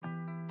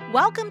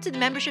Welcome to the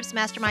Memberships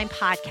Mastermind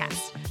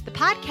podcast, the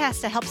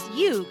podcast that helps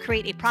you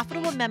create a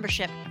profitable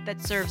membership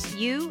that serves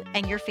you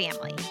and your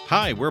family.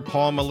 Hi, we're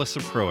Paul and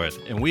Melissa Pruitt,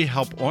 and we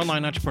help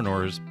online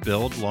entrepreneurs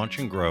build, launch,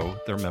 and grow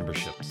their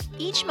memberships.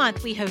 Each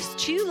month, we host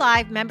 2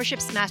 live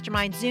Memberships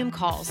Mastermind Zoom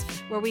calls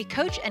where we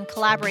coach and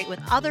collaborate with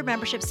other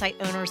membership site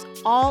owners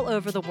all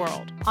over the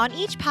world. On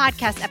each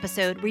podcast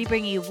episode, we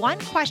bring you one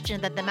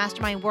question that the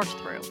mastermind worked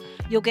through.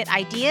 You'll get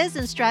ideas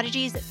and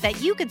strategies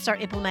that you can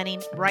start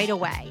implementing right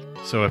away.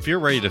 So if you're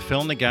ready to fill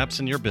in the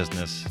gaps in your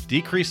business,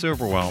 decrease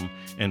overwhelm,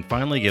 and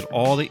finally get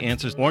all the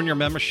answers on your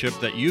membership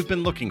that you've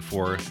been looking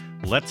for,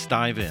 let's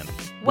dive in.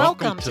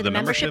 Welcome to the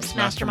Memberships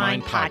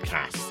Mastermind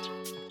podcast.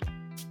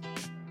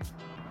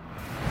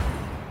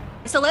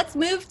 So let's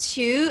move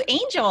to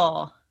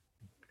Angel.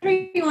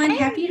 Hey everyone,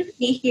 happy to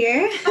be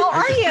here. How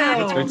are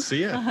you? It's good to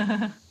see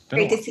you.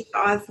 Great to see you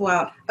all as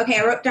well. Okay,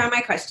 I wrote down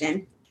my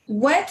question.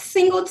 What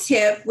single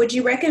tip would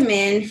you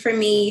recommend for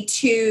me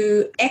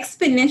to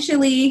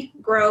exponentially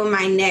grow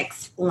my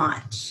next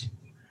launch?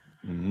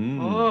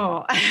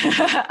 Oh,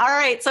 all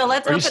right. So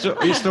let's Are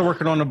you still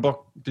working on a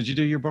book? Did you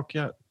do your book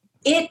yet?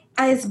 It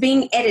is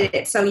being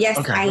edited. So yes,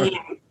 Okay. I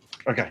am.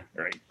 Okay,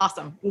 great.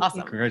 Awesome.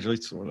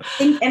 Congratulations on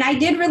that. And I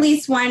did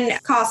release one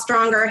called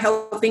Stronger,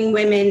 helping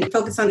women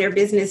focus on their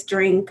business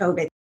during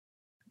COVID.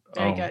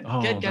 Very good.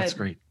 Good. That's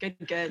great. Good.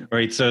 All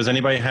right. So does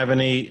anybody have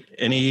any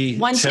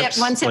One tips?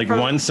 tip Like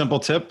one simple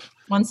tip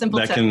One simple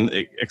that tip. can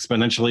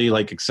exponentially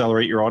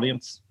accelerate your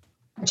audience?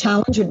 A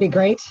challenge would be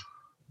great.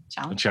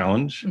 A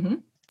challenge? Mm-hmm.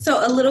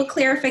 So a little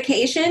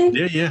clarification.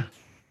 Yeah.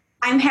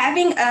 I'm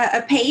having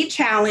a paid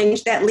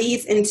challenge that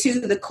leads into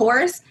the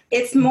course.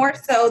 It's more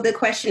so the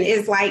question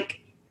is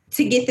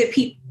to get the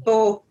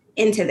people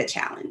into the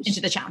challenge.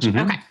 Mm-hmm.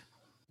 Okay.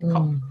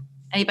 Cool.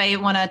 Anybody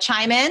want to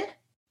chime in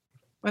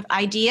with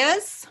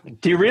ideas?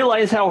 Do you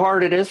realize how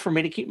hard it is for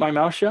me to keep my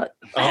mouth shut?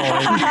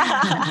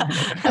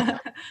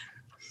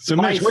 So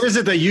Mitch, what is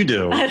it that you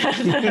do?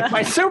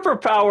 My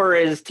superpower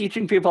is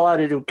teaching people how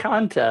to do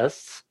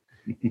contests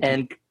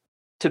and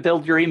to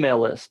build your email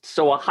list.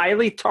 So a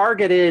highly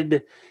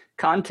targeted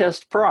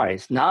contest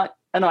prize, not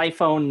an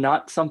iPhone,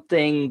 not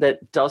something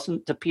that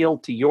doesn't appeal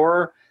to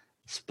your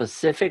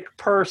specific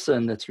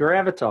person, that's your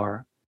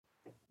avatar,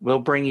 will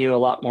bring you a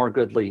lot more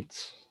good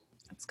leads.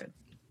 That's good.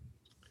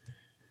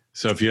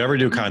 So if you ever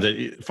do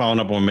content, following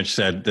up on what Mitch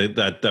said,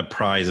 that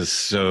prize is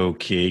so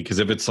key, because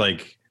if it's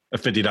like a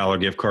 $50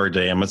 gift card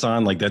to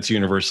Amazon, that's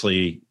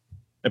universally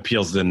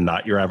appeals to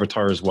not your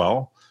avatar as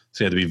well.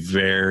 So you have to be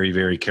very,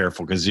 very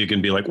careful, because you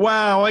can be like,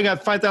 wow, I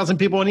got 5,000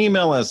 people on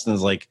email list. And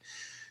it's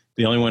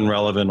the only one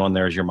relevant on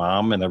there is your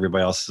mom, and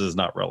everybody else is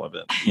not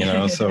relevant,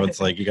 So it's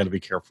you got to be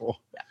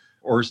careful. Yeah.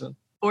 Orson?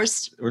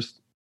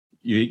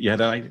 You had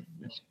an idea?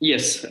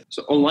 Yes.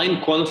 So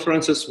online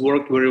conferences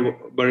work very,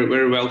 very,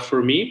 very well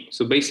for me.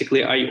 So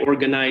basically, I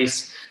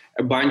organize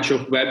a bunch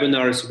of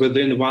webinars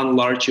within one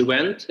large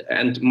event,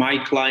 and my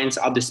clients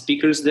are the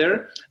speakers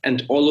there,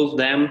 and all of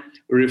them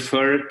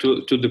refer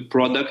to the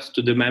product,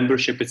 to the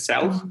membership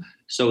itself. Mm-hmm.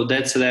 So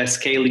that's the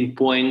scaling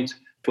point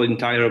for the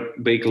entire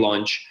big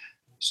launch.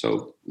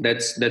 So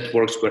that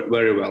works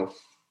very well.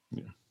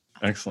 Yeah.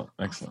 Excellent.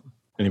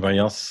 Anybody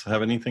else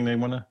have anything they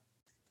want to?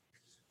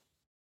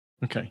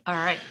 Okay. All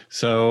right.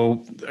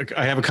 So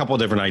I have a couple of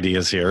different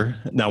ideas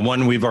here. Now,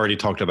 one we've already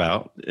talked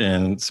about,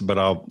 but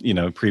I'll,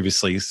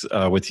 previously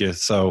with you.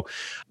 So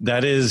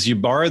that is, you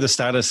borrow the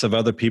status of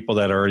other people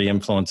that are already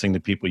influencing the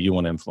people you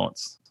want to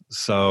influence.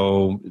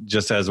 So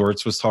just as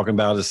Wirtz was talking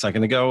about a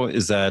second ago,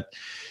 is that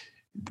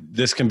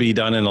this can be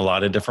done in a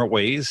lot of different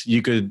ways.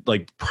 You could,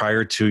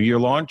 prior to your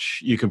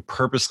launch, you can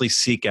purposely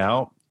seek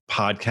out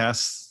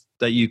podcasts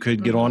that you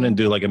could get on and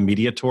do a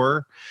media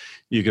tour.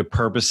 You could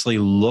purposely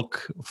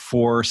look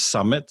for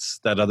summits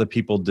that other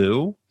people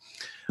do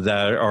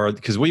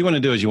because what you want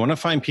to do is you want to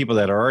find people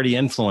that are already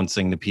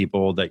influencing the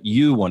people that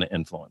you want to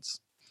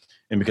influence.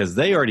 And because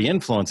they already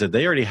influence it,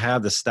 they already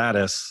have the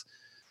status,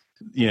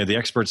 the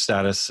expert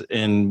status.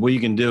 And what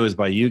you can do is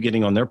by you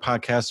getting on their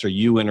podcast or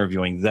you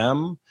interviewing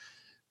them,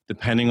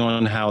 depending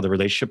on how the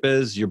relationship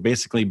is, you're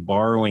basically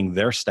borrowing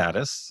their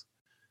status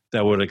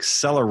that would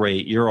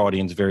accelerate your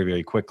audience very,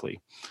 very quickly.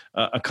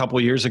 A couple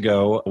of years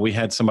ago, we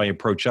had somebody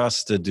approach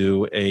us to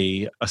do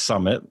a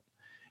summit,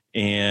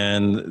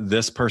 and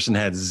this person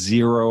had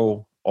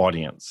 0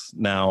 audience.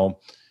 Now,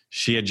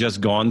 she had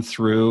just gone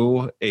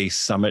through a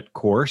summit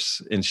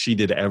course, and she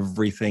did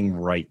everything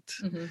right.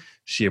 Mm-hmm.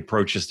 She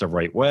approached us the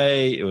right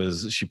way.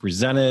 She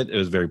presented. It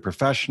was very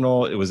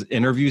professional. It was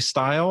interview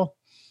style,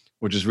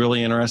 which is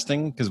really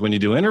interesting, because when you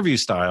do interview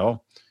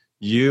style,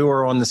 you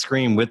are on the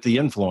screen with the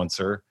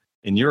influencer,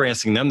 and you're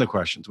asking them the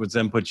questions, which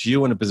then puts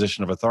you in a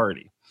position of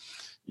authority.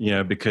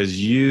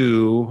 Because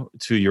you,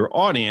 to your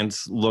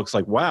audience, looks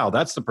like, wow,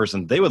 that's the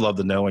person they would love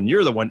to know, and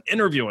you're the one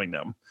interviewing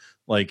them.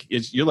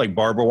 You're like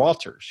Barbara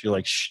Walters. You're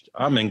like, shh,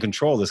 I'm in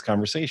control of this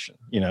conversation,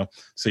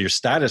 So your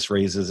status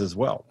raises as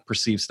well,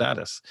 perceived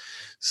status.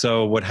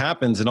 So what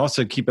happens, and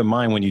also keep in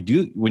mind when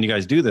you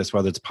guys do this,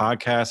 whether it's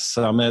podcasts,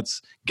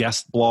 summits,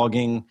 guest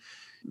blogging,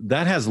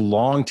 that has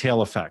long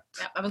tail effect.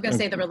 Yeah, I was going to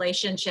say the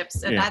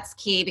relationships, and Yeah. that's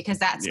key because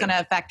that's going to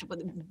affect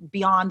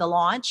beyond the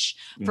launch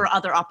for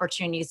other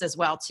opportunities as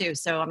well too.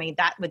 So, I mean,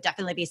 that would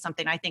definitely be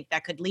something I think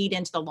that could lead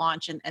into the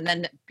launch and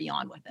then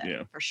beyond with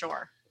it for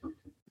sure.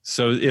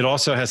 So it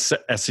also has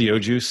SEO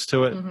juice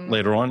to it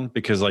later on,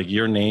 because like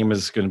your name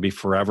is going to be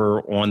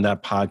forever on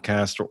that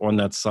podcast or on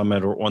that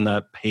summit or on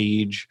that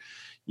page.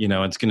 You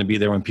know, it's going to be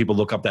there when people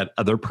look up that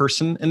other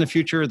person in the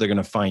future, they're going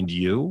to find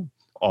you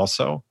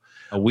also.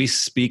 We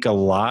speak a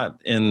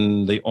lot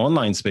in the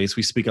online space.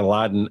 We speak a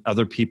lot in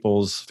other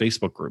people's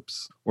Facebook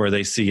groups where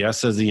they see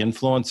us as the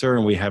influencer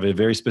and we have a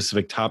very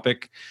specific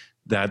topic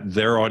that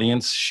their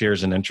audience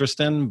shares an interest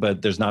in,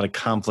 but there's not a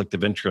conflict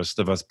of interest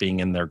of us being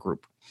in their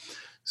group.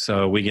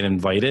 So we get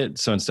invited.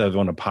 So instead of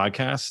on a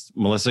podcast,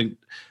 Melissa,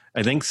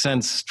 I think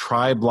since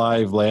Tribe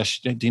Live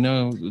last year, do you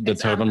know the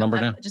total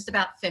number now? Just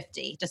about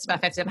 50.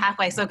 I'm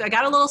halfway. So I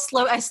got a little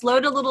slow. I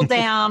slowed a little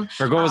down.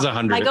 Our goal was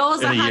 100. My goal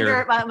is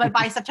 100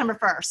 by September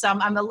 1st. So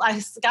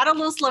I got a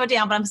little slowed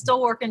down, but I'm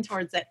still working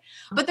towards it.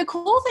 But the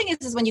cool thing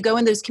is when you go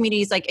in those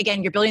communities, like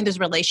again, you're building those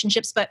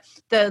relationships, but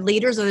the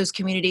leaders of those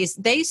communities,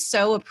 they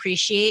so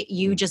appreciate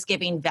you just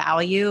giving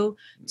value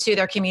to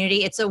their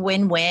community. It's a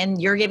win-win.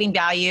 You're giving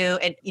value,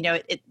 and you know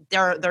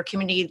their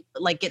community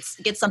like gets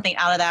something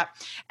out of that,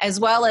 as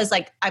well as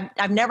like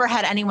I've never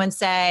had anyone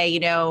say, you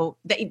know,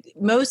 that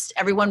most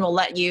everyone will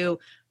let you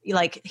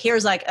like,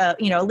 here's like a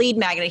lead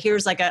magnet,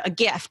 here's like a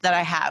gift that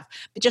I have,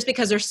 but just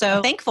because they're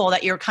so thankful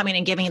that you're coming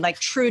and giving like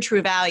true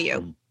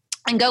value.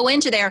 And go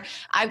into there.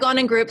 I've gone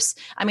in groups,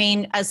 I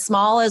mean, as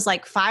small as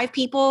like 5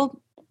 people,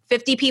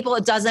 50 people,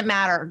 it doesn't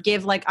matter.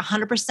 Give like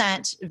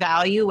 100%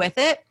 value with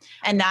it.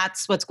 And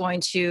that's what's going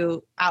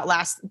to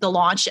outlast the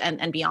launch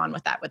and beyond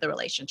with that, with the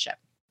relationship.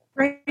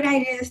 Great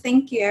ideas.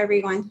 Thank you,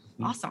 everyone.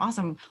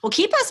 Awesome. Well,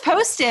 keep us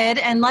posted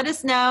and let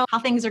us know how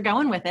things are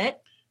going with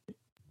it.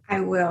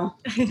 I will.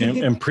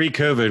 and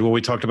pre-COVID, what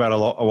we talked about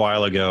a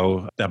while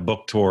ago, that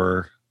book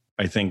tour,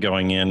 I think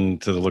going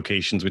into the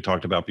locations we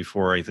talked about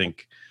before, I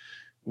think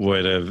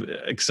would have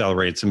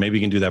accelerated. So maybe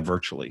you can do that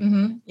virtually.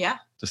 Yeah.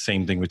 The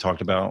same thing we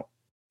talked about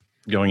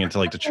going into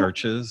like the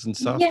churches and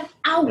stuff. Yeah,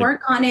 I'll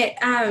work on it.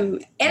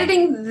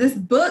 Editing this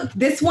book,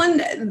 this one,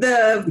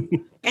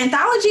 the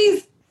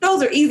anthologies,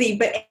 those are easy,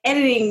 but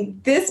editing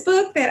this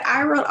book that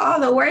I wrote all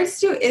the words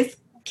to is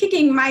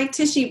kicking my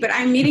tushy, but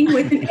I'm meeting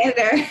with an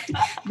editor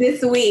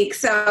this week.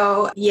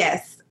 So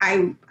yes,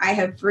 I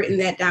have written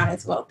that down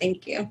as well.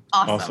 Thank you.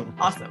 Awesome.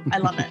 I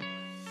love it.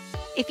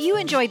 If you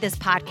enjoyed this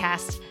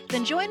podcast,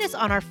 then join us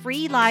on our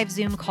free live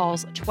Zoom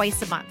calls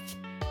twice a month.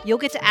 You'll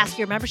get to ask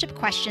your membership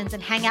questions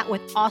and hang out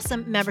with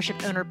awesome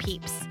membership owner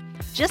peeps.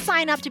 Just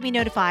sign up to be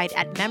notified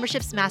at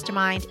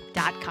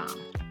membershipsmastermind.com.